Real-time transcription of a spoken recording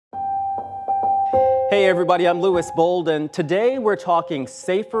Hey everybody, I'm Louis Bolden. Today we're talking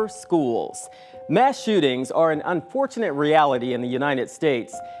safer schools. Mass shootings are an unfortunate reality in the United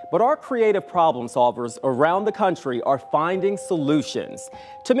States, but our creative problem solvers around the country are finding solutions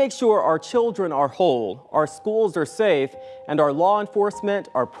to make sure our children are whole, our schools are safe, and our law enforcement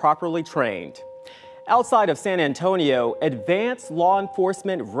are properly trained. Outside of San Antonio, advanced law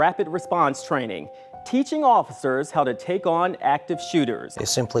enforcement rapid response training, teaching officers how to take on active shooters. It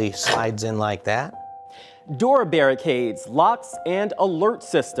simply slides in like that. Door barricades, locks, and alert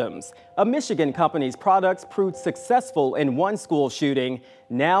systems. A Michigan company's products proved successful in one school shooting,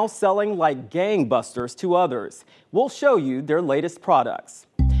 now selling like gangbusters to others. We'll show you their latest products.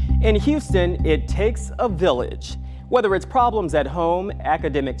 In Houston, it takes a village. Whether it's problems at home,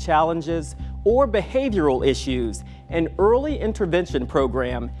 academic challenges, or behavioral issues, an early intervention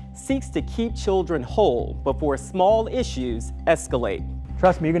program seeks to keep children whole before small issues escalate.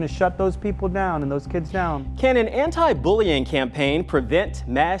 Trust me, you're going to shut those people down and those kids down. Can an anti-bullying campaign prevent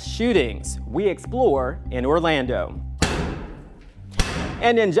mass shootings? We explore in Orlando.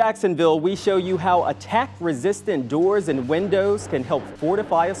 And in Jacksonville, we show you how attack-resistant doors and windows can help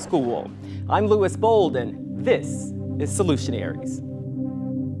fortify a school. I'm Louis Bolden. This is Solutionaries.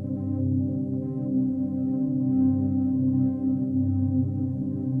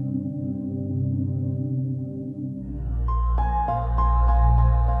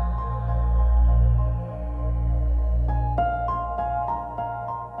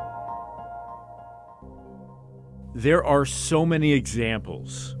 There are so many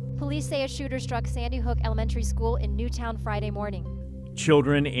examples. Police say a shooter struck Sandy Hook Elementary School in Newtown Friday morning.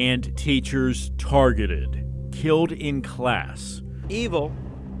 Children and teachers targeted, killed in class. Evil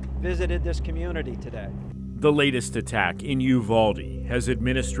visited this community today. The latest attack in Uvalde has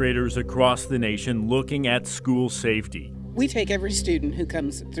administrators across the nation looking at school safety. We take every student who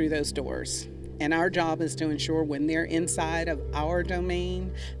comes through those doors, and our job is to ensure when they're inside of our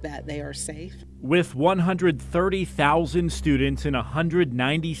domain that they are safe. With 130,000 students in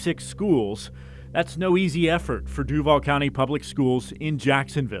 196 schools, that's no easy effort for Duval County Public Schools in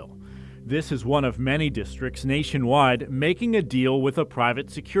Jacksonville. This is one of many districts nationwide making a deal with a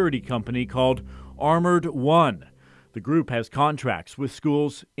private security company called Armored One. The group has contracts with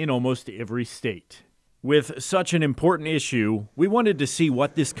schools in almost every state. With such an important issue, we wanted to see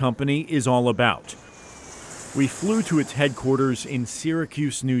what this company is all about. We flew to its headquarters in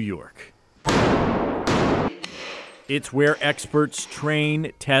Syracuse, New York. It's where experts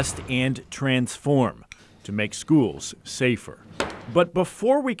train, test, and transform to make schools safer. But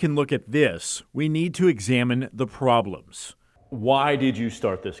before we can look at this, we need to examine the problems. Why did you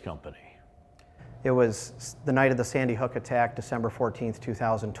start this company? It was the night of the Sandy Hook attack, December 14th,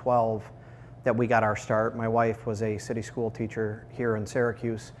 2012, that we got our start. My wife was a city school teacher here in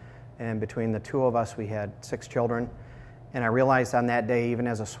Syracuse, and between the two of us, we had 6 children. And I realized on that day, even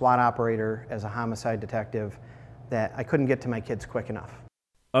as a SWAT operator, as a homicide detective, that I couldn't get to my kids quick enough.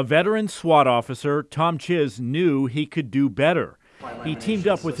 A veteran SWAT officer, Tom Chiz, knew he could do better. He teamed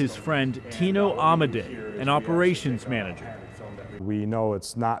up with his friend Tino Amadei, an operations manager. We know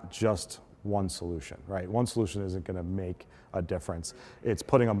it's not just one solution, right? One solution isn't going to make a difference. It's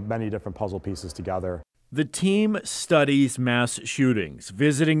putting many different puzzle pieces together. The team studies mass shootings,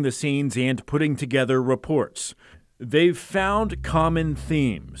 visiting the scenes and putting together reports. They've found common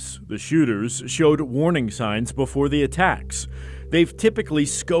themes. The shooters showed warning signs before the attacks. They've typically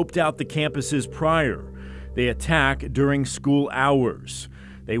scoped out the campuses prior. They attack during school hours.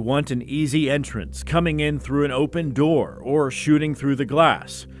 They want an easy entrance, coming in through an open door or shooting through the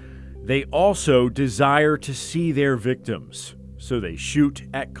glass. They also desire to see their victims, so they shoot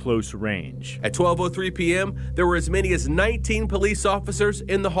at close range. At 12:03 p.m., there were as many as 19 police officers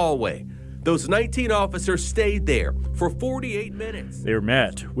in the hallway. Those 19 officers stayed there for 48 minutes. They're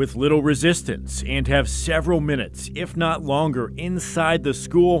met with little resistance and have several minutes, if not longer, inside the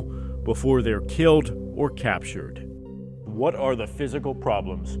school before they're killed or captured. What are the physical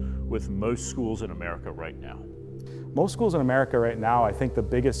problems with most schools in America right now? Most schools in America right now, I think the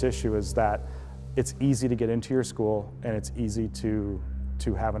biggest issue is that it's easy to get into your school and it's easy to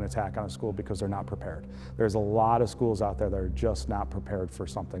have an attack on a school because they're not prepared. There's a lot of schools out there that are just not prepared for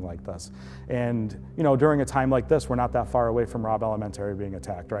something like this. And you know, during a time like this, we're not that far away from Robb Elementary being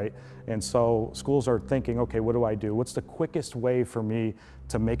attacked, right? And so schools are thinking, okay, what do I do? What's the quickest way for me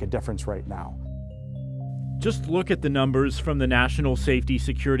to make a difference right now? Just look at the numbers from the National Safety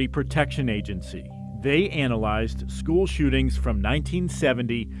Security Protection Agency. They analyzed school shootings from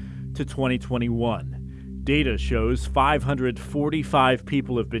 1970 to 2021. Data shows 545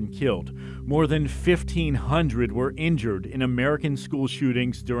 people have been killed. More than 1,500 were injured in American school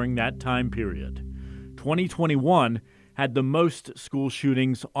shootings during that time period. 2021 had the most school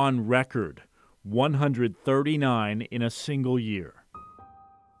shootings on record, 139 in a single year.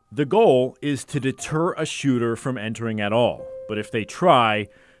 The goal is to deter a shooter from entering at all, but if they try,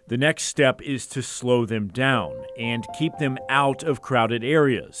 the next step is to slow them down and keep them out of crowded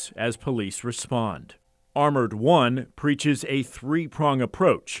areas as police respond. Armored One preaches a three-prong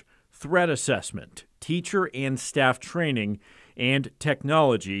approach: threat assessment, teacher and staff training, and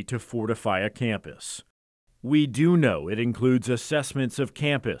technology to fortify a campus. We do know it includes assessments of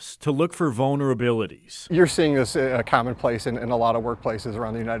campus to look for vulnerabilities. You're seeing this commonplace in a lot of workplaces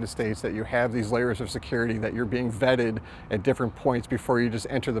around the United States, that you have these layers of security, that you're being vetted at different points before you just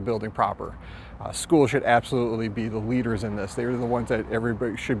enter the building proper. Schools should absolutely be the leaders in this. They're the ones that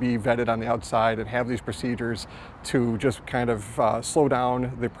everybody should be vetted on the outside and have these procedures to just kind of slow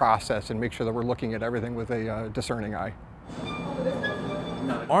down the process and make sure that we're looking at everything with a discerning eye.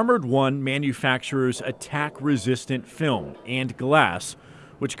 Armored One manufactures attack-resistant film and glass,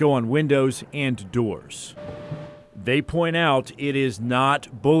 which go on windows and doors. They point out it is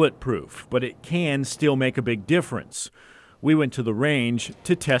not bulletproof, but it can still make a big difference. We went to the range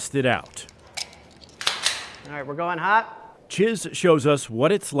to test it out. All right, we're going hot. Chiz shows us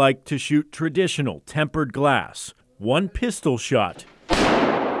what it's like to shoot traditional tempered glass. One pistol shot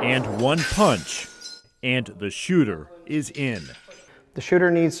and one punch, and the shooter is in. The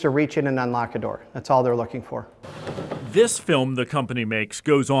shooter needs to reach in and unlock a door. That's all they're looking for. This film the company makes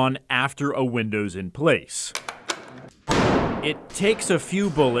goes on after a window's in place. It takes a few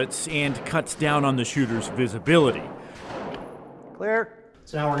bullets and cuts down on the shooter's visibility. Clear.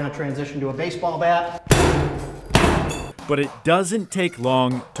 So now we're going to transition to a baseball bat. But it doesn't take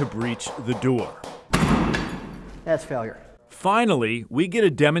long to breach the door. That's failure. Finally, we get a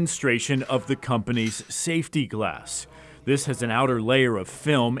demonstration of the company's safety glass. This has an outer layer of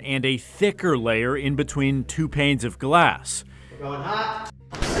film and a thicker layer in between two panes of glass. We're going hot.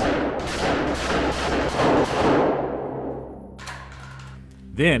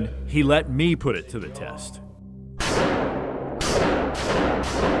 Then he let me put it to the test.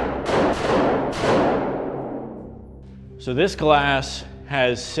 So this glass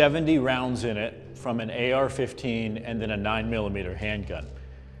has 70 rounds in it from an AR-15 and then a 9mm handgun.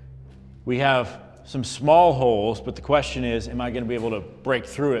 We have some small holes, but the question is, am I going to be able to break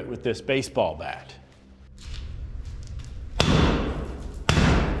through it with this baseball bat?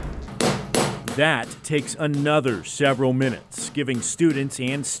 That takes another several minutes, giving students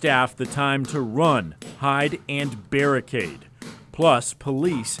and staff the time to run, hide, and barricade. Plus,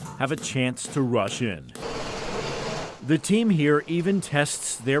 police have a chance to rush in. The team here even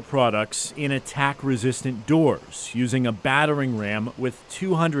tests their products in attack-resistant doors using a battering ram with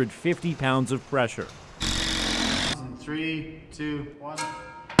 250 pounds of pressure. 3, 2, 1.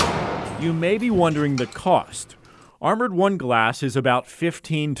 You may be wondering the cost. Armored One glass is about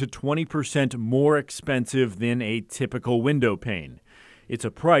 15 to 20% more expensive than a typical window pane. It's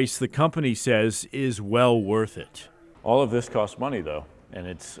a price the company says is well worth it. All of this costs money, though, and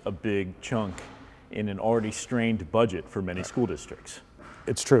it's a big chunk in an already strained budget for many school districts.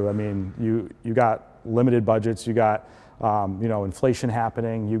 It's true. I mean, you got limited budgets, you got inflation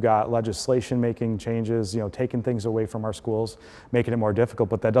happening, you got legislation making changes, taking things away from our schools, making it more difficult,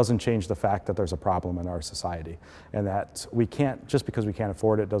 but that doesn't change the fact that there's a problem in our society, and that we can't, just because we can't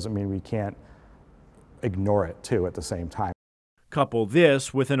afford it doesn't mean we can't ignore it too at the same time. Couple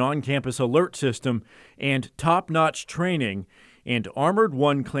this with an on-campus alert system and top-notch training, and Armored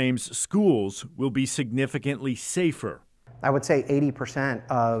One claims schools will be significantly safer. I would say 80%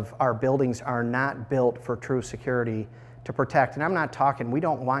 of our buildings are not built for true security to protect. And I'm not talking, we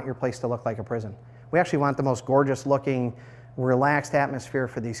don't want your place to look like a prison. We actually want the most gorgeous looking, relaxed atmosphere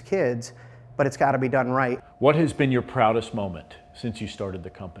for these kids, but it's got to be done right. What has been your proudest moment since you started the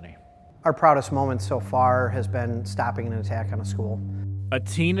company? Our proudest moment so far has been stopping an attack on a school. A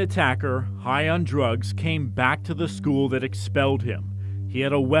teen attacker, high on drugs, came back to the school that expelled him. He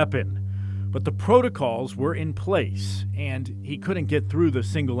had a weapon, but the protocols were in place, and he couldn't get through the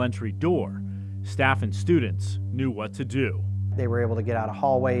single-entry door. Staff and students knew what to do. They were able to get out of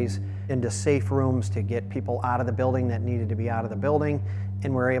hallways, into safe rooms to get people out of the building that needed to be out of the building,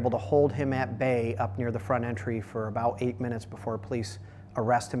 and were able to hold him at bay up near the front entry for about 8 minutes before police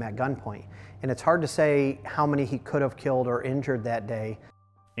arrest him at gunpoint. And it's hard to say how many he could have killed or injured that day.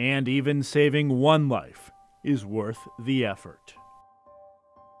 And even saving one life is worth the effort.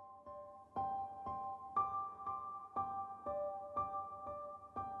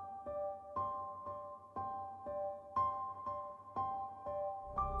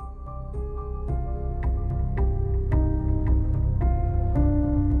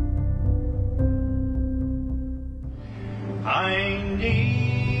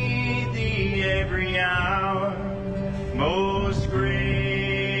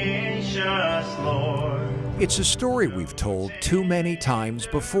 It's a story we've told too many times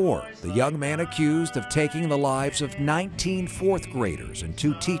before. The young man accused of taking the lives of 19 fourth graders and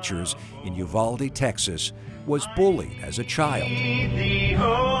 2 teachers in Uvalde, Texas, was bullied as a child.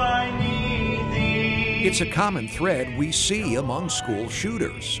 It's a common thread we see among school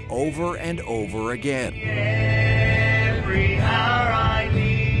shooters over and over again.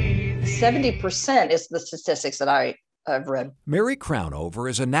 70% is the statistics that I've read. Mary Crownover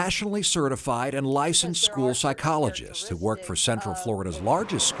is a nationally certified and licensed school psychologist who worked for Central Florida's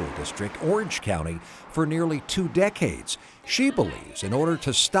largest school district, Orange County, for nearly 2 decades. She believes in order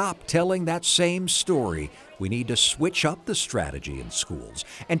to stop telling that same story, we need to switch up the strategy in schools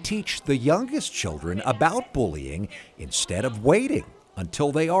and teach the youngest children about bullying instead of waiting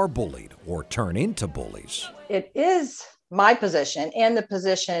until they are bullied or turn into bullies. It is my position and the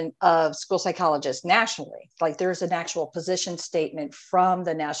position of school psychologists nationally. Like, there's an actual position statement from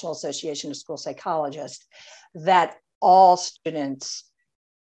the National Association of School Psychologists that all students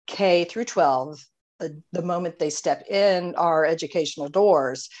K through 12, the moment they step in our educational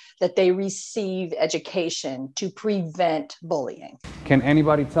doors, that they receive education to prevent bullying. Can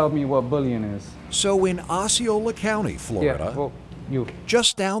anybody tell me what bullying is? So in Osceola County, Florida,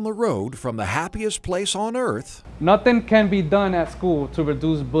 just down the road from the happiest place on earth, nothing can be done at school to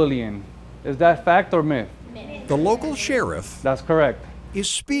reduce bullying. Is that fact or myth? The local sheriff, that's correct, is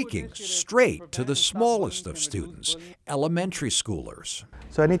speaking straight to the smallest of students, elementary schoolers.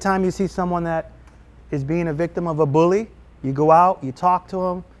 So anytime you see someone that is being a victim of a bully, you go out, you talk to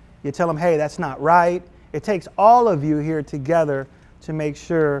them, you tell them, hey, that's not right. It takes all of you here together to make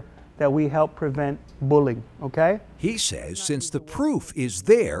sure that we help prevent bullying, okay? He says since the proof is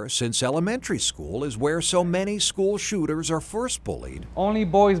there, since elementary school is where so many school shooters are first bullied. Only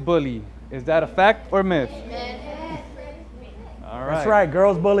boys bully. Is that a fact or myth? All right. That's right,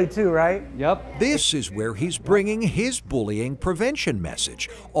 girls bully too, right? Yep. This is where he's bringing his bullying prevention message.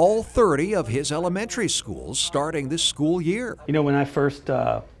 All 30 of his elementary schools starting this school year. You know, when I first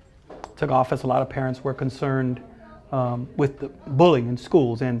took office, a lot of parents were concerned with the bullying in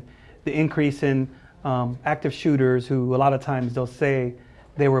schools and the increase in active shooters who a lot of times they'll say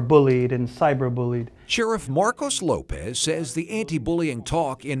they were bullied and cyberbullied. Sheriff Marcos Lopez says the anti-bullying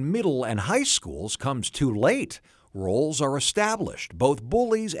talk in middle and high schools comes too late. Roles are established. Both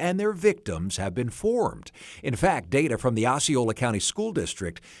bullies and their victims have been formed. In fact, data from the Osceola County School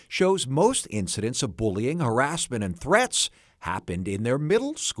District shows most incidents of bullying, harassment, and threats happened in their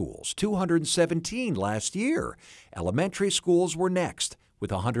middle schools, 217 last year. Elementary schools were next,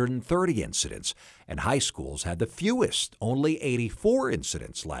 with 130 incidents, and high schools had the fewest, only 84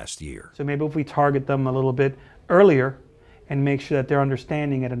 incidents last year. So maybe if we target them a little bit earlier and make sure that they're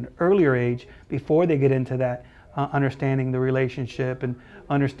understanding at an earlier age before they get into that, understanding the relationship and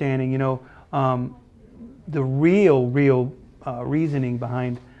understanding, you know, the real reasoning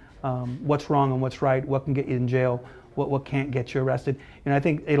behind what's wrong and what's right, what can get you in jail, what can't get you arrested. And I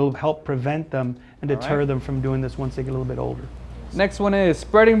think it'll help prevent them and deter them from doing this once they get a little bit older. Next one is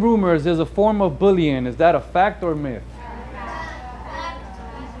spreading rumors is a form of bullying. Is that a fact or myth?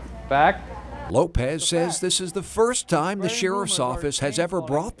 Fact. Lopez says this is the first time the sheriff's office has ever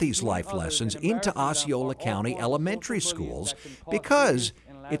brought these life lessons into Osceola County elementary schools because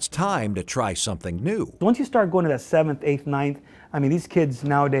it's time to try something new. Once you start going to that 7th, 8th, 9th, I mean, these kids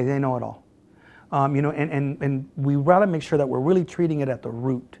nowadays, they know it all. You know, and we rather make sure that we're really treating it at the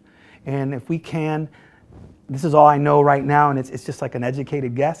root. And if we can, this is all I know right now, and it's just like an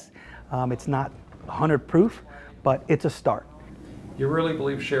educated guess. It's not 100 proof, but it's a start. You really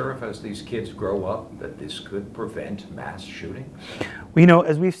believe, Sheriff, as these kids grow up, that this could prevent mass shootings? Well, you know,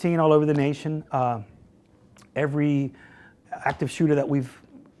 as we've seen all over the nation, every active shooter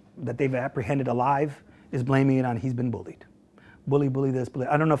that they've apprehended alive is blaming it on he's been bullied. Bully this, bully.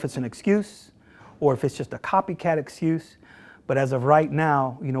 I don't know if it's an excuse or if it's just a copycat excuse, but as of right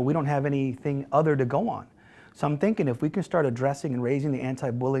now, you know, we don't have anything other to go on. So I'm thinking if we can start addressing and raising the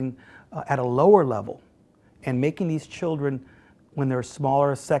anti-bullying at a lower level and making these children, when they're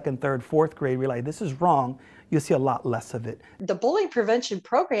smaller, 2nd, 3rd, 4th grade, realize this is wrong, you'll see a lot less of it. The bullying prevention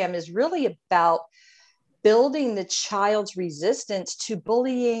program is really about building the child's resistance to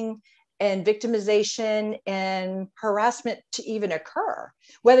bullying and victimization and harassment to even occur,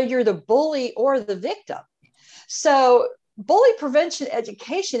 whether you're the bully or the victim. So bully prevention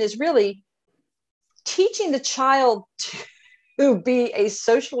education is really teaching the child to be a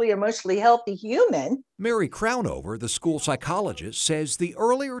socially, emotionally healthy human. Mary Crownover, the school psychologist, says the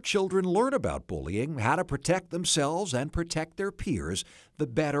earlier children learn about bullying, how to protect themselves and protect their peers, the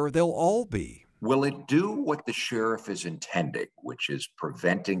better they'll all be. Will it do what the sheriff is intending, which is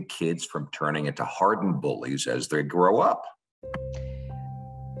preventing kids from turning into hardened bullies as they grow up?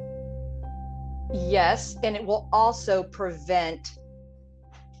 Yes, and it will also prevent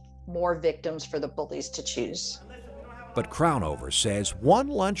more victims for the bullies to choose. But Crownover says one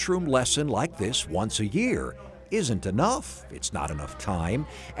lunchroom lesson like this once a year isn't enough. It's not enough time,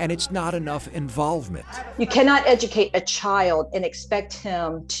 and it's not enough involvement. You cannot educate a child and expect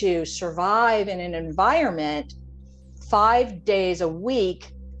him to survive in an environment 5 days a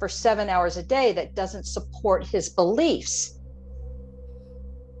week for 7 hours a day that doesn't support his beliefs.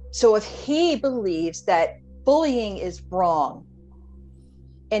 So if he believes that bullying is wrong,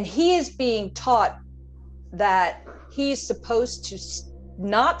 and he is being taught that he's supposed to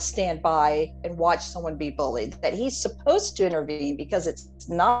not stand by and watch someone be bullied, that he's supposed to intervene because it's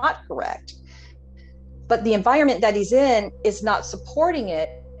not correct, but the environment that he's in is not supporting it,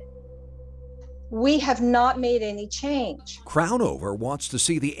 we have not made any change. Crownover wants to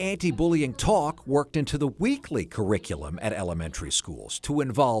see the anti-bullying talk worked into the weekly curriculum at elementary schools to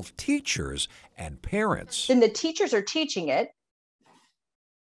involve teachers and parents. Then the teachers are teaching it,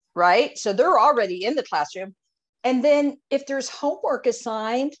 right? So they're already in the classroom. And then if there's homework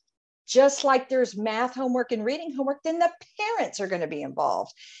assigned, just like there's math homework and reading homework, then the parents are going to be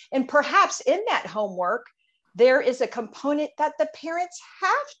involved. And perhaps in that homework, there is a component that the parents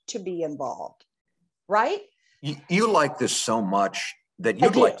have to be involved, right? You like this so much that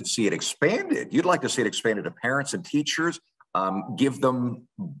you'd like to see it expanded. You'd like to see it expanded to parents and teachers, give them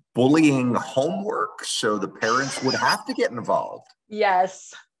bullying homework so the parents would have to get involved.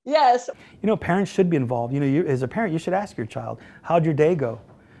 Yes. Yes. You know, parents should be involved. You know, as a parent, you should ask your child, how'd your day go?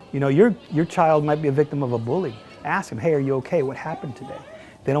 You know, your child might be a victim of a bully. Ask them, hey, are you okay? What happened today?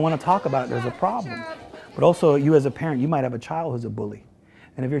 They don't want to talk about it, there's a problem. But also, you as a parent, you might have a child who's a bully.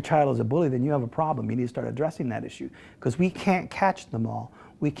 And if your child is a bully, then you have a problem. You need to start addressing that issue. Because we can't catch them all.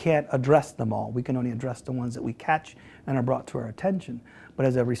 We can't address them all. We can only address the ones that we catch and are brought to our attention. But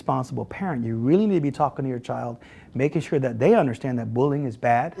as a responsible parent, you really need to be talking to your child, making sure that they understand that bullying is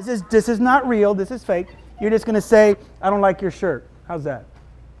bad. This is not real, this is fake. You're just gonna say, I don't like your shirt. How's that?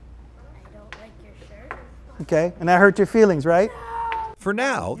 I don't like your shirt. Okay, and that hurt your feelings, right? For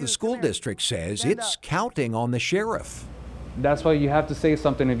now, the school district says it's counting on the sheriff. That's why you have to say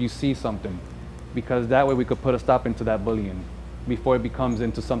something if you see something, because that way we could put a stop into that bullying before it becomes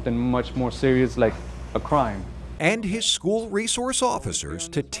into something much more serious like a crime. And his school resource officers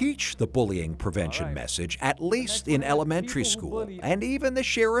to teach the bullying prevention message, at least in elementary school. And even the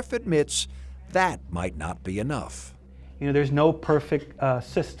sheriff admits that might not be enough. You know, there's no perfect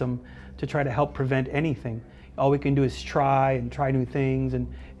system to try to help prevent anything. All we can do is try new things and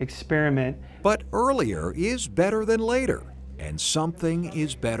experiment. But earlier is better than later, and something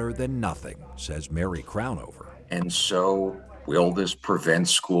is better than nothing, says Mary Crownover. And so, will this prevent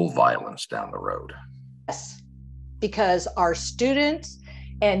school violence down the road? Yes. Because our students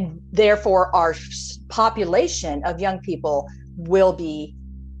and therefore our population of young people will be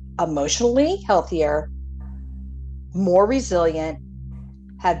emotionally healthier, more resilient,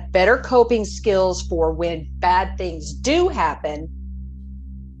 have better coping skills for when bad things do happen,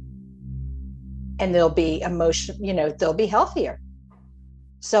 and they'll be they'll be healthier.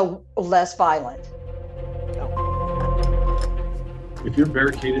 So less violent. If you're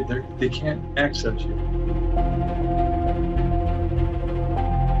barricaded there, they can't access you.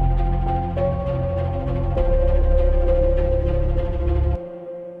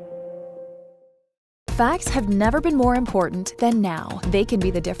 Facts have never been more important than now. They can be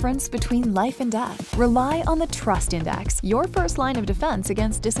the difference between life and death. Rely on the Trust Index, your first line of defense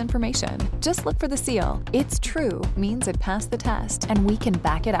against disinformation. Just look for the seal. It's true means it passed the test, and we can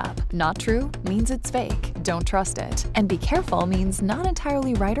back it up. Not true means it's fake. Don't trust it. And be careful means not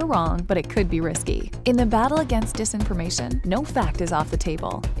entirely right or wrong, but it could be risky. In the battle against disinformation, no fact is off the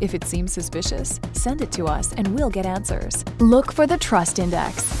table. If it seems suspicious, send it to us and we'll get answers. Look for the Trust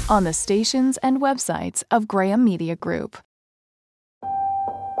Index on the stations and websites of Graham Media Group.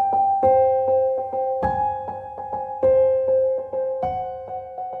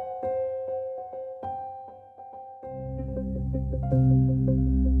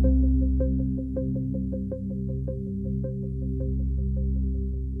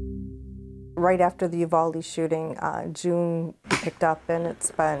 Right after the Uvalde shooting, June picked up, and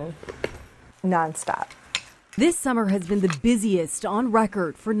it's been nonstop. This summer has been the busiest on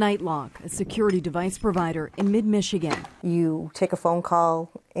record for NightLock, a security device provider in mid-Michigan. You take a phone call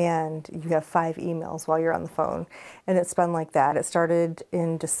and you have 5 emails while you're on the phone. And it's been like that. It started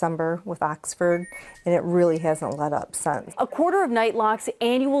in December with Oxford, and it really hasn't let up since. A quarter of NightLock's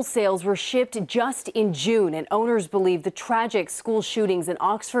annual sales were shipped just in June, and owners believe the tragic school shootings in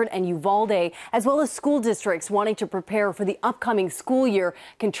Oxford and Uvalde, as well as school districts wanting to prepare for the upcoming school year,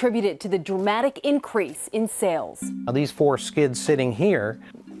 contributed to the dramatic increase in sales. Now, these 4 skids sitting here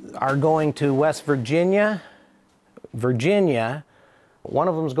are going to West Virginia, one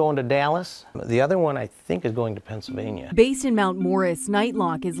of them is going to Dallas. The other one, I think, is going to Pennsylvania. Based in Mount Morris,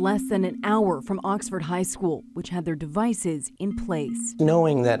 NightLock is less than an hour from Oxford High School, which had their devices in place.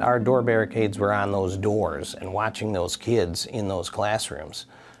 Knowing that our door barricades were on those doors and watching those kids in those classrooms,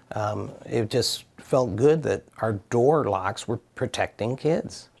 it just felt good that our door locks were protecting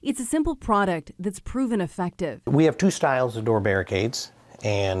kids. It's a simple product that's proven effective. We have 2 styles of door barricades,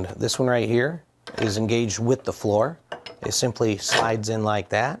 and this one right here is engaged with the floor. It simply slides in like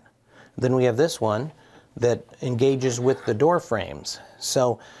that. Then we have this one that engages with the door frames.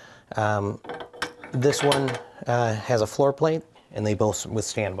 So this one has a floor plate, and they both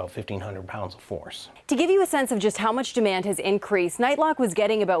withstand about 1,500 pounds of force. To give you a sense of just how much demand has increased, NightLock was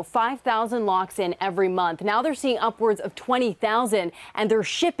getting about 5,000 locks in every month. Now they're seeing upwards of 20,000, and they're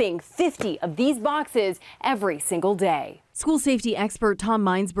shipping 50 of these boxes every single day. School safety expert Tom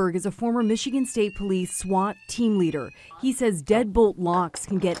Meinsberg is a former Michigan State Police SWAT team leader. He says deadbolt locks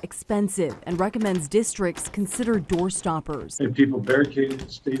can get expensive and recommends districts consider door stoppers. If people barricaded,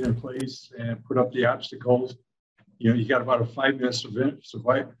 stayed in place, and put up the obstacles, you got about a 5-minute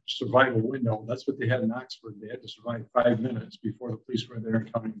survival window. That's what they had in Oxford. They had to survive 5 minutes before the police were there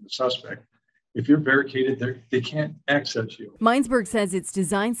encountering the suspect. If you're barricaded, they can't access you. Meinsberg says its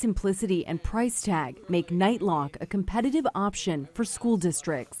design simplicity and price tag make NightLock a competitive option for school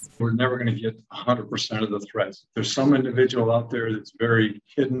districts. We're never going to get 100% of the threats. There's some individual out there that's very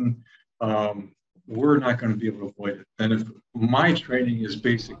hidden. We're not going to be able to avoid it. And if my training is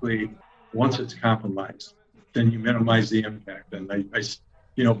basically, once it's compromised, then you minimize the impact. And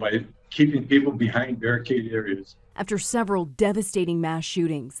by keeping people behind barricaded areas. After several devastating mass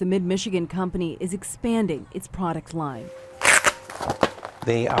shootings, the Mid-Michigan company is expanding its product line.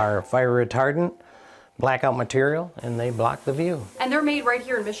 They are fire retardant, blackout material, and they block the view. And they're made right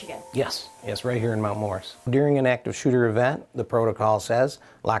here in Michigan? Yes, right here in Mount Morris. During an active shooter event, the protocol says,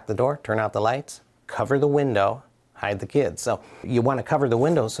 lock the door, turn out the lights, cover the window, hide the kids. So you want to cover the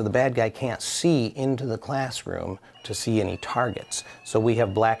window so the bad guy can't see into the classroom to see any targets. So we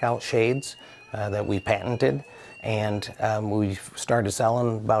have blackout shades that we patented, and we started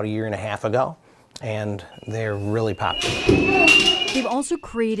selling about 1.5 years ago, and they're really popular. They've also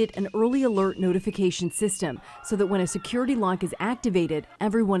created an early alert notification system so that when a security lock is activated,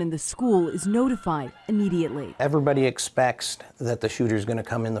 everyone in the school is notified immediately. Everybody expects that the shooter's going to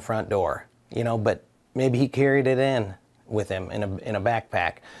come in the front door, but maybe he carried it in with him in a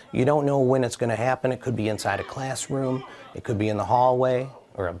backpack. You don't know when it's going to happen. It could be inside a classroom. It could be in the hallway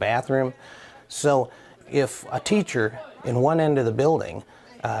or a bathroom. So if a teacher in one end of the building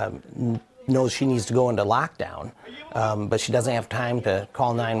knows she needs to go into lockdown, but she doesn't have time to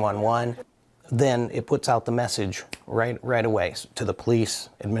call 911, then it puts out the message right away to the police,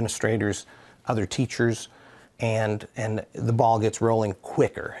 administrators, other teachers, and the ball gets rolling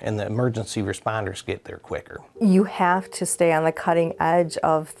quicker, and the emergency responders get there quicker. You have to stay on the cutting edge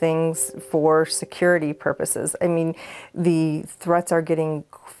of things for security purposes. I mean, the threats are getting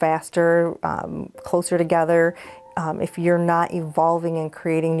faster, closer together. If you're not evolving and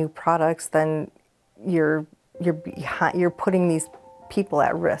creating new products, then you're putting these people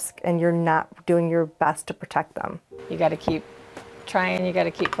at risk, and you're not doing your best to protect them. You got to keep trying, you got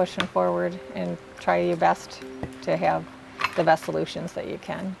to keep pushing forward and try your best to have the best solutions that you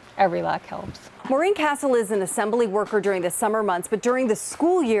can. Every lock helps. Maureen Castle is an assembly worker during the summer months, but during the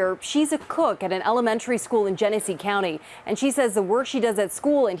school year, she's a cook at an elementary school in Genesee County. And she says the work she does at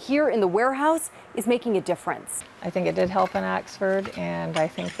school and here in the warehouse is making a difference. I think it did help in Oxford, and I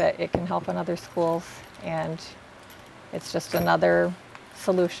think that it can help in other schools. And it's just another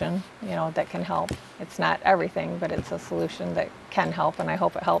solution, that can help. It's not everything, but it's a solution that can help, and I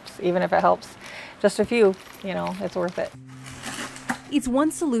hope it helps. Even if it helps just a few, it's worth it. It's one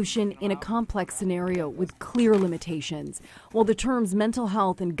solution in a complex scenario with clear limitations. While the terms mental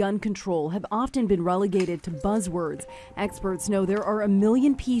health and gun control have often been relegated to buzzwords, experts know there are 1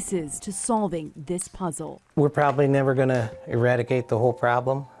 million pieces to solving this puzzle. We're probably never going to eradicate the whole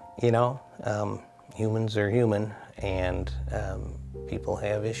problem, Humans are human, and people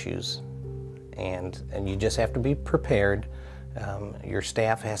have issues. and you just have to be prepared. Your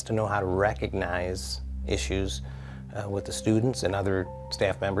staff has to know how to recognize issues with the students and other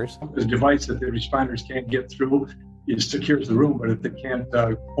staff members. The device that the responders can't get through secures the room, but if they can't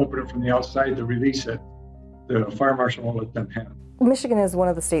open it from the outside to release it, the fire marshal won't let them have it. Michigan is one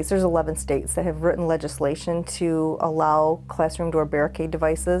of the states, there's 11 states that have written legislation to allow classroom door barricade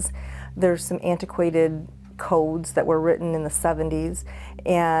devices. There's some antiquated codes that were written in the 70s,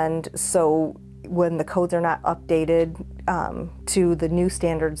 and so when the codes are not updated to the new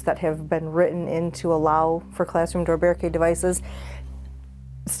standards that have been written in to allow for classroom door barricade devices,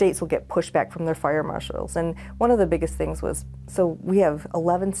 states will get pushback from their fire marshals. And one of the biggest things was, so we have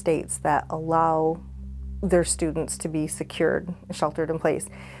 11 states that allow their students to be secured, sheltered in place.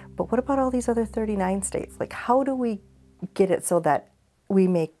 But what about all these other 39 states? Like, how do we get it so that we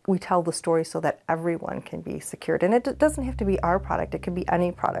tell the story so that everyone can be secured? And it doesn't have to be our product, it can be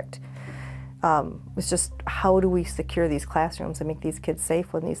any product. It's just, how do we secure these classrooms and make these kids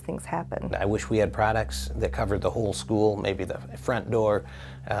safe when these things happen? I wish we had products that covered the whole school, maybe the front door,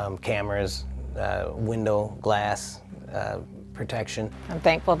 cameras, window, glass, protection. I'm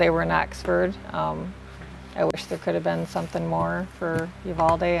thankful they were in Oxford. I wish there could have been something more for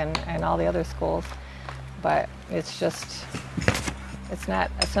Uvalde and all the other schools, but it's just, it's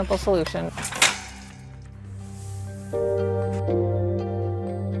not a simple solution.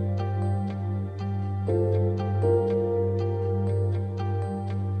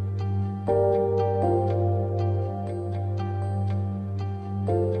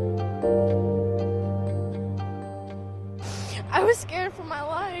 I was scared for my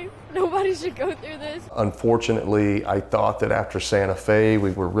life. Nobody should go through this. Unfortunately, I thought that after Santa Fe,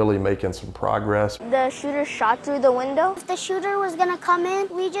 we were really making some progress. The shooter shot through the window. If the shooter was gonna come in,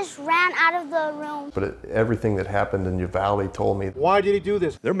 we just ran out of the room. But everything that happened in Uvalde told me, why did he do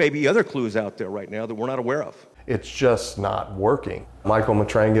this? There may be other clues out there right now that we're not aware of. It's just not working. Michael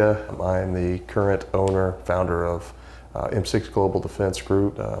Matranga, I'm the current owner, founder of M6 Global Defense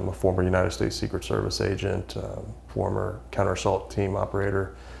Group. I'm a former United States Secret Service agent, former counter-assault team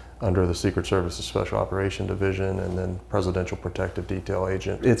operator under the Secret Service's Special Operation Division, and then Presidential Protective Detail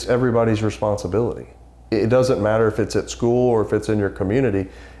agent. It's everybody's responsibility. It doesn't matter if it's at school or if it's in your community.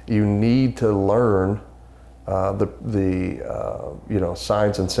 You need to learn the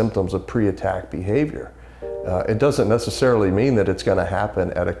signs and symptoms of pre-attack behavior. It doesn't necessarily mean that it's going to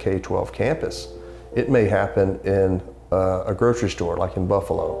happen at a K-12 campus. It may happen in a grocery store, like in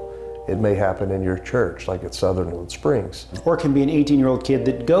Buffalo. It may happen in your church, like at Sutherland Springs. Or it can be an 18-year-old kid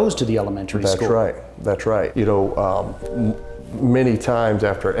that goes to the elementary school. That's right, that's right. You know, many times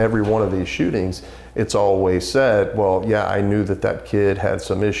after every one of these shootings, it's always said, well, yeah, I knew that that kid had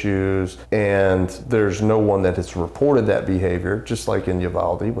some issues, and there's no one that has reported that behavior, just like in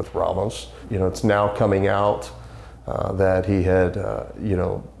Uvalde with Ramos. You know, it's now coming out that he had,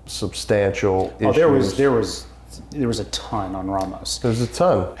 substantial issues. There was a ton on Ramos. There's a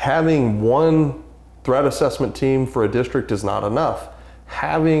ton. Having one threat assessment team for a district is not enough.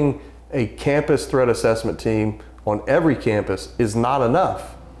 Having a campus threat assessment team on every campus is not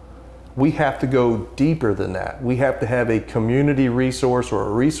enough. We have to go deeper than that. We have to have a community resource or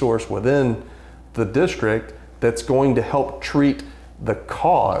a resource within the district that's going to help treat the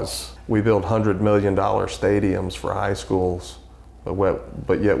cause. We build $100 million stadiums for high schools,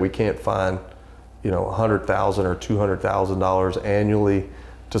 but yet we can't find $100,000 or $200,000 annually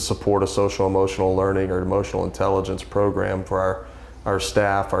to support a social emotional learning or emotional intelligence program for our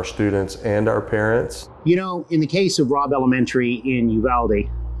staff, our students, and our parents. You know, in the case of Robb Elementary in Uvalde,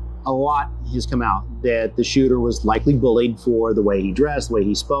 a lot has come out that the shooter was likely bullied for the way he dressed, the way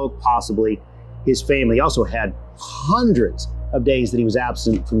he spoke, possibly his family. He also had hundreds of days that he was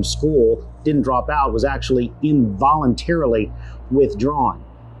absent from school, didn't drop out, was actually involuntarily withdrawn.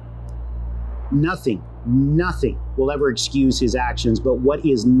 Nothing will ever excuse his actions, but what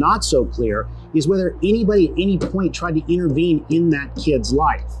is not so clear is whether anybody at any point tried to intervene in that kid's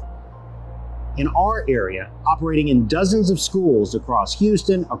life. In our area, operating in dozens of schools across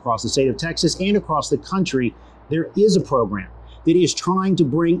Houston, across the state of Texas, and across the country, there is a program that is trying to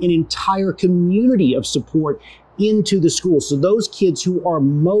bring an entire community of support into the schools. So those kids who are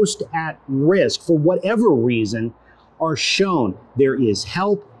most at risk for whatever reason are shown there is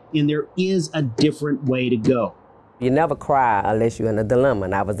help, and there is a different way to go. You never cry unless you're in a dilemma,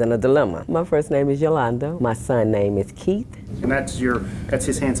 and I was in a dilemma. My first name is Yolanda. My son's name is Keith. And that's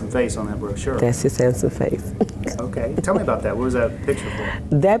his handsome face on that brochure. That's his handsome face. Okay, tell me about that. What was that picture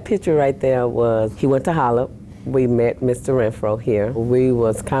for? That picture right there was, he went to Hollop. We met Mr. Renfro here. We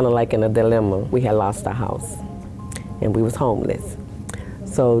was kind of like in a dilemma. We had lost our house, and we was homeless.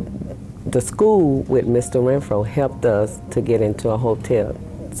 So The school with Mr. Renfro helped us to get into a hotel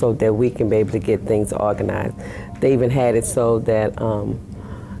so that we can be able to get things organized. They even had it so that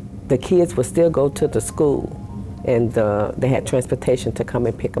the kids would still go to the school, and they had transportation to come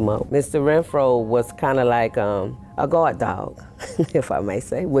and pick them up. Mr. Renfro was kind of like a guard dog, if I may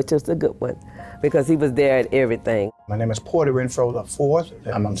say, which is a good one, because he was there at everything. My name is Porter Renfro IV.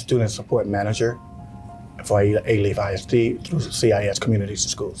 I'm a student support manager for A-Leaf ISD through CIS Communities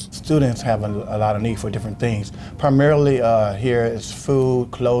and Schools. Students have a lot of need for different things. Primarily here is food,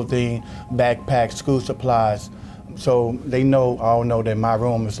 clothing, backpacks, school supplies. So they all know that my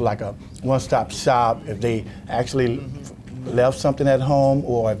room is like a one-stop shop if they actually left something at home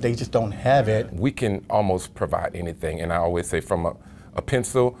or if they just don't have it. We can almost provide anything, and I always say from a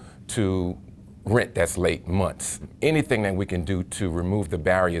pencil to rent that's late months. Anything that we can do to remove the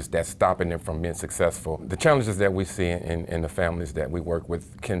barriers that's stopping them from being successful. The challenges that we see in the families that we work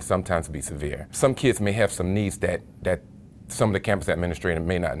with can sometimes be severe. Some kids may have some needs that some of the campus administrators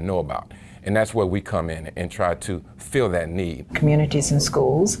may not know about. And that's where we come in and try to fill that need. Communities and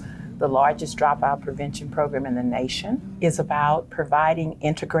Schools, the largest dropout prevention program in the nation, is about providing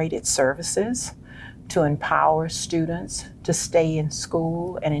integrated services to empower students to stay in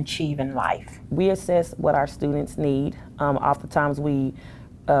school and achieve in life. We assess what our students need. Oftentimes we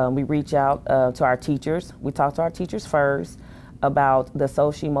reach out to our teachers. We talk to our teachers first about the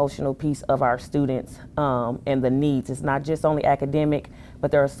social-emotional piece of our students and the needs. It's not just only academic,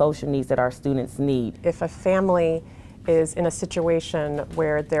 but there are social needs that our students need. If a family is in a situation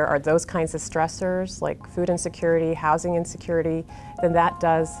where there are those kinds of stressors like food insecurity, housing insecurity, then that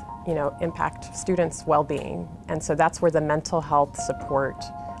does impact students' well-being. And so that's where the mental health support,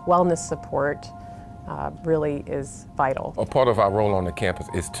 wellness support really is vital. A part of our role on the campus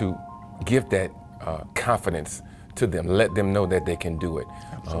is to give that confidence to them, let them know that they can do it,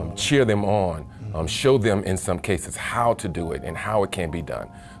 cheer them on, show them in some cases how to do it and how it can be done.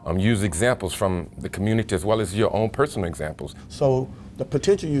 Use examples from the community as well as your own personal examples. So the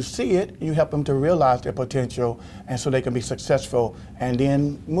potential, you see it, you help them to realize their potential and so they can be successful and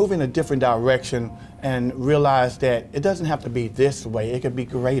then move in a different direction and realize that it doesn't have to be this way, it could be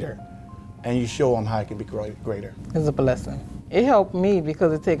greater. And you show them how it can be greater. It's a blessing. It helped me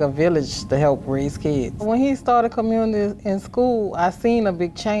because it takes a village to help raise kids. When he started community in school, I seen a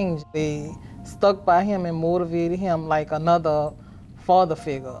big change. They stuck by him and motivated him like another father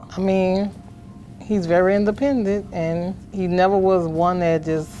figure. I mean, he's very independent and he never was one that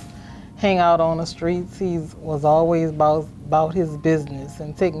just hang out on the streets. He was always about his business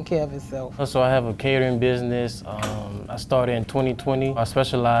and taking care of himself. So I have a catering business. I started in 2020. I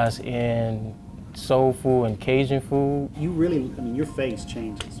specialize in soul food and Cajun food. You really, I mean, your face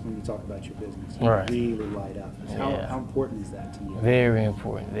changes when you talk about your business. You right. really light up. How important is that to you? Very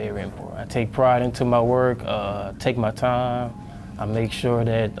important, very important. I take pride into my work, take my time. I make sure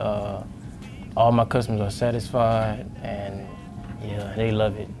that all my customers are satisfied, and yeah, they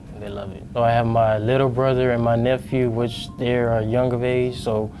love it. They love it. So I have my little brother and my nephew, which they are young of age,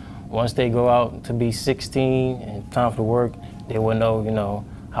 so once they go out to be 16 and time for work, they will know,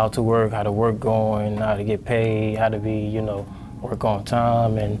 how to work, how the work going, how to get paid, how to be, work on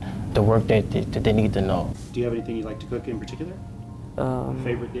time, and the work that they need to know. Do you have anything you like to cook in particular?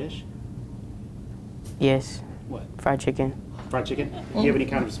 Favorite dish? Yes. What? Fried chicken. Fried chicken? Do you have any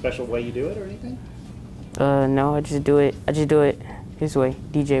kind of special way you do it or anything? No, I just do it his way,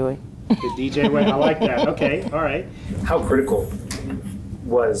 DJ way. The DJ way, I like that. Okay, all right. How critical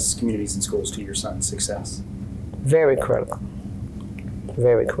was Communities and Schools to your son's success? Very critical.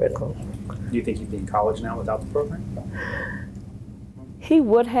 Very critical. Do you think he'd be in college now without the program? He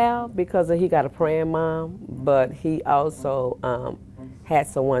would have because he got a praying mom, but he also had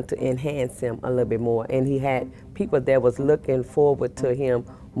someone to enhance him a little bit more, and he had people that was looking forward to him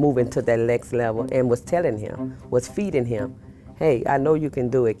moving to that next level and was telling him, was feeding him, hey, I know you can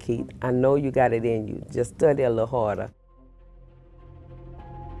do it, Keith. I know you got it in you. Just study a little harder.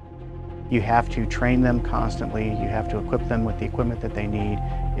 You have to train them constantly. You have to equip them with the equipment that they need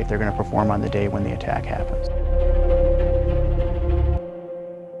if they're going to perform on the day when the attack happens.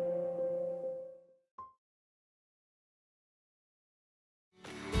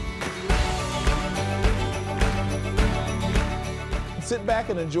 Sit back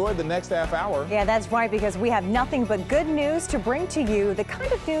and enjoy the next half hour. Yeah, that's right, because we have nothing but good news to bring to you, the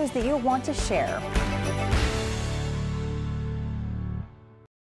kind of news that you'll want to share.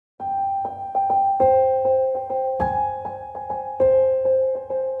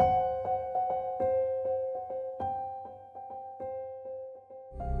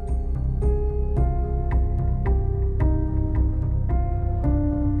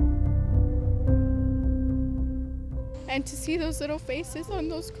 And to see those little faces on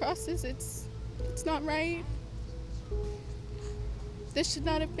those crosses, it's not right. This should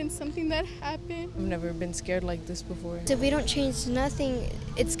not have been something that happened. I've never been scared like this before. If we don't change nothing,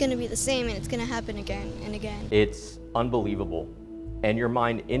 it's going to be the same, and it's going to happen again and again. It's unbelievable, and your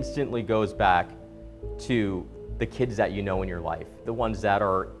mind instantly goes back to the kids that you know in your life, the ones that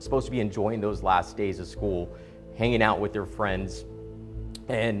are supposed to be enjoying those last days of school, hanging out with their friends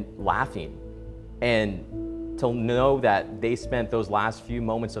and laughing. And to know that they spent those last few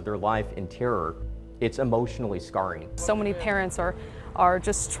moments of their life in terror, it's emotionally scarring. So many parents are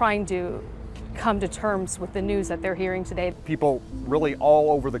just trying to come to terms with the news that they're hearing today. People really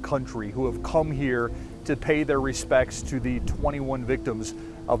all over the country who have come here to pay their respects to the 21 victims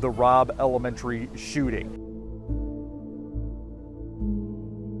of the Robb Elementary shooting.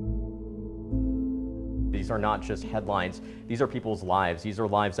 These are not just headlines, these are people's lives. These are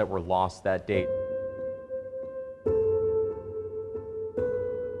lives that were lost that day.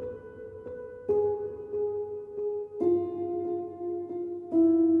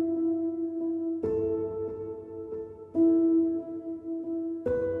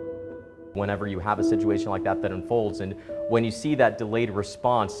 Whenever you have a situation like that unfolds, and when you see that delayed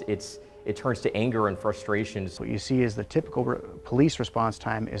response, it turns to anger and frustration. What you see is the typical police response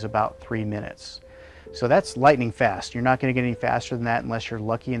time is about 3 minutes. So that's lightning fast. You're not going to get any faster than that unless you're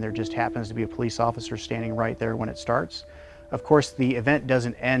lucky and there just happens to be a police officer standing right there when it starts. Of course, the event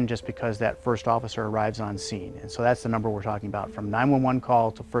doesn't end just because that first officer arrives on scene. And so that's the number we're talking about. From 911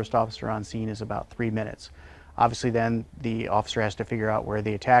 call to first officer on scene is about 3 minutes. Obviously then the officer has to figure out where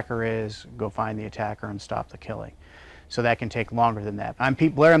the attacker is, go find the attacker and stop the killing. So that can take longer than that. I'm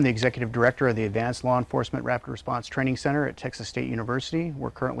Pete Blair. I'm the Executive Director of the Advanced Law Enforcement Rapid Response Training Center at Texas State University.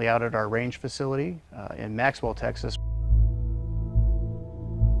 We're currently out at our range facility in Maxwell, Texas.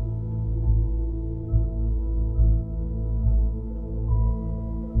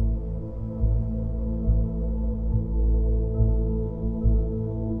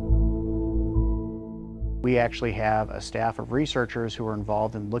 We actually have a staff of researchers who are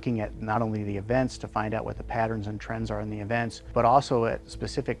involved in looking at not only the events to find out what the patterns and trends are in the events, but also at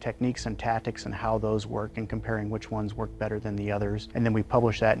specific techniques and tactics and how those work and comparing which ones work better than the others. And then we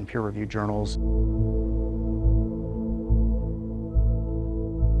publish that in peer-reviewed journals.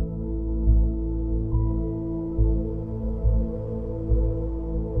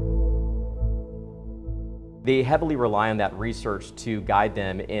 They heavily rely on that research to guide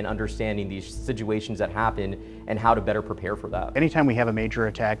them in understanding these situations that happen and how to better prepare for that. Anytime we have a major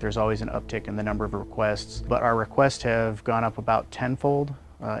attack, there's always an uptick in the number of requests, but our requests have gone up about tenfold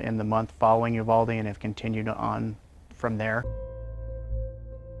in the month following Uvalde and have continued on from there.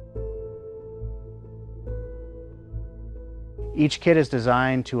 Each kit is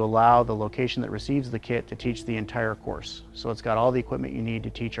designed to allow the location that receives the kit to teach the entire course. So it's got all the equipment you need to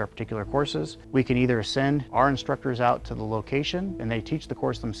teach our particular courses. We can either send our instructors out to the location and they teach the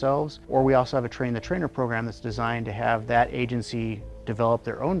course themselves, or we also have a train the trainer program that's designed to have that agency develop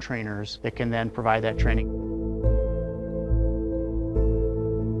their own trainers that can then provide that training.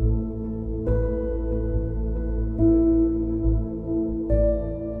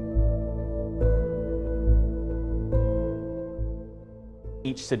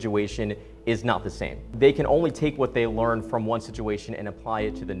 Each situation is not the same. They can only take what they learn from one situation and apply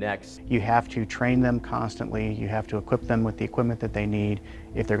it to the next. You have to train them constantly. You have to equip them with the equipment that they need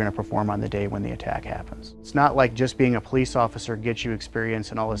if they're going to perform on the day when the attack happens. It's not like just being a police officer gets you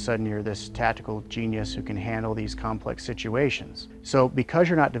experience and all of a sudden you're this tactical genius who can handle these complex situations. So because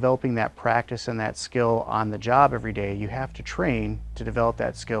you're not developing that practice and that skill on the job every day, you have to train to develop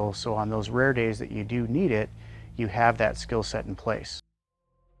that skill so on those rare days that you do need it, you have that skill set in place.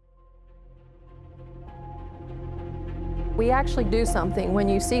 We actually do something. When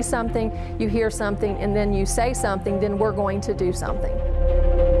you see something, you hear something, and then you say something, then we're going to do something.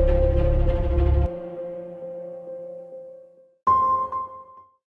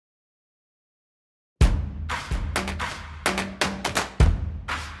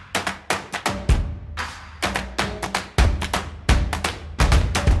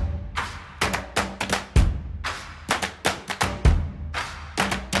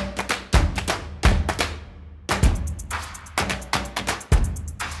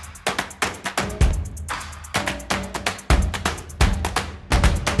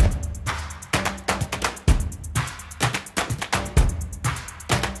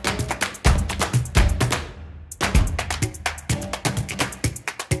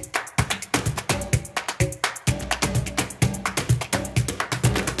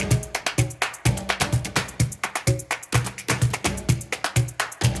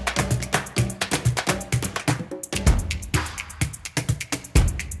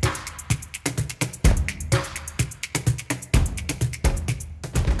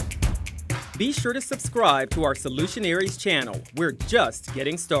 Be sure to subscribe to our Solutionaries channel. We're just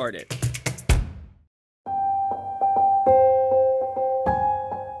getting started.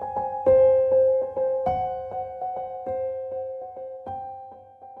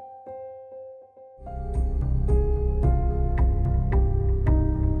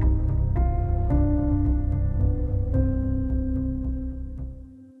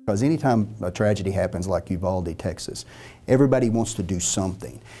 Because anytime a tragedy happens like Uvalde, Texas, everybody wants to do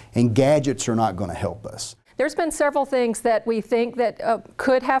something, and gadgets are not going to help us. There's been several things that we think that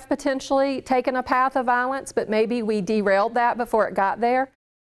could have potentially taken a path of violence, but maybe we derailed that before it got there.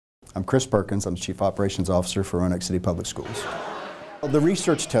 I'm Chris Perkins. I'm the Chief Operations Officer for Roanoke City Public Schools. The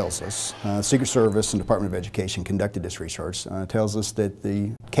research tells us, Secret Service and Department of Education conducted this research, tells us that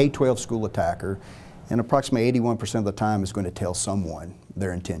the K-12 school attacker, and approximately 81% of the time, is going to tell someone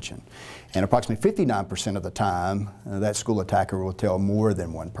their intention. And approximately 59% of the time, that school attacker will tell more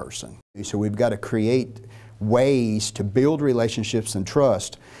than one person. So we've got to create ways to build relationships and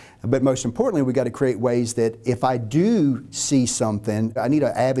trust. But most importantly, we've got to create ways that if I do see something, I need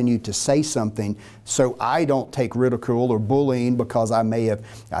an avenue to say something so I don't take ridicule or bullying because I may have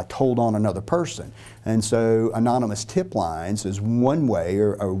told on another person. And so anonymous tip lines is one way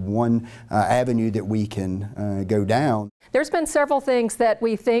or one avenue that we can go down. There's been several things that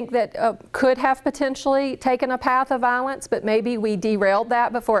we think that could have potentially taken a path of violence, but maybe we derailed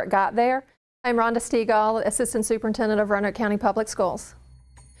that before it got there. I'm Rhonda Stegall, Assistant Superintendent of Roanoke County Public Schools.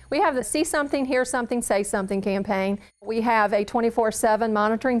 We have the See Something, Hear Something, Say Something campaign. We have a 24/7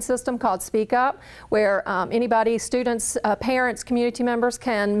 monitoring system called Speak Up, where anybody, students, parents, community members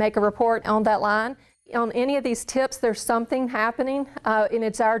can make a report on that line. On any of these tips, there's something happening, and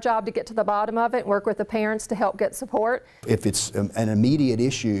it's our job to get to the bottom of it and work with the parents to help get support. If it's an immediate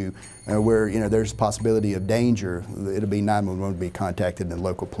issue where there's a possibility of danger, it'll be 911 to be contacted and the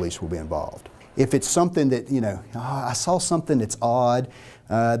local police will be involved. If it's something that, I saw something that's odd,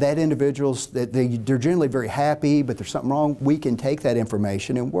 that individuals, they're generally very happy, but there's something wrong, we can take that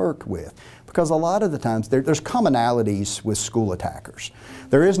information and work with. Because a lot of the times there's commonalities with school attackers.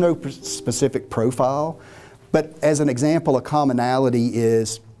 There is no specific profile, but as an example, a commonality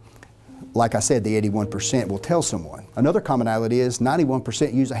is, like I said, the 81% will tell someone. Another commonality is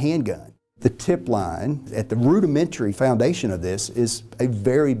 91% use a handgun. The tip line at the rudimentary foundation of this is a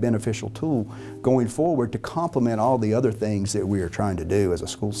very beneficial tool going forward to complement all the other things that we are trying to do as a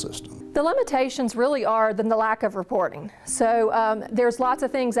school system. The limitations really are the lack of reporting. So there's lots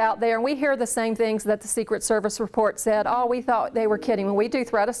of things out there, and we hear the same things that the Secret Service report said. Oh, we thought they were kidding. When we do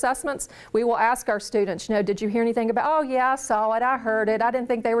threat assessments, we will ask our students, did you hear anything about, oh yeah, I saw it, I heard it, I didn't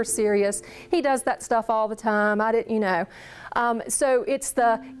think they were serious. He does that stuff all the time, I didn't, So it's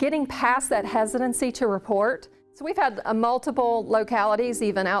the getting past that hesitancy to report. So we've had multiple localities,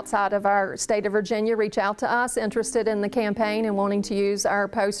 even outside of our state of Virginia, reach out to us interested in the campaign and wanting to use our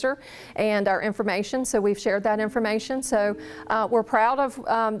poster and our information. So we've shared that information. So we're proud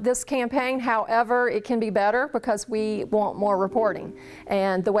of this campaign. However, it can be better because we want more reporting.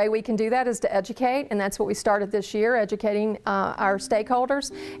 And the way we can do that is to educate, and that's what we started this year, educating our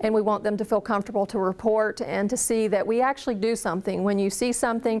stakeholders. And we want them to feel comfortable to report and to see that we actually do something. When you see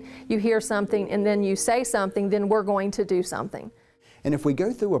something, you hear something, and then you say something, then we're going to do something. And if we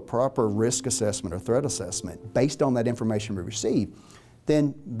go through a proper risk assessment or threat assessment based on that information we receive,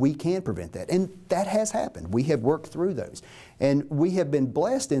 then we can prevent that. And that has happened. We have worked through those. And we have been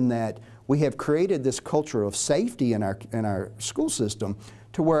blessed in that we have created this culture of safety in our school system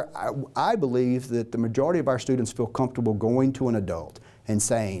to where I believe that the majority of our students feel comfortable going to an adult and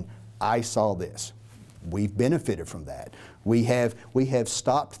saying, I saw this. We've benefited from that. We have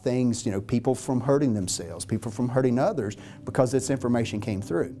stopped things, people from hurting themselves, people from hurting others, because this information came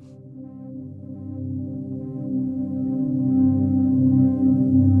through.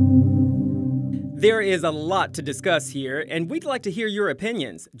 There is a lot to discuss here, and we'd like to hear your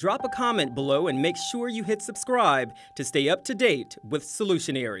opinions. Drop a comment below and make sure you hit subscribe to stay up to date with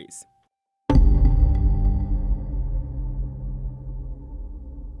Solutionaries.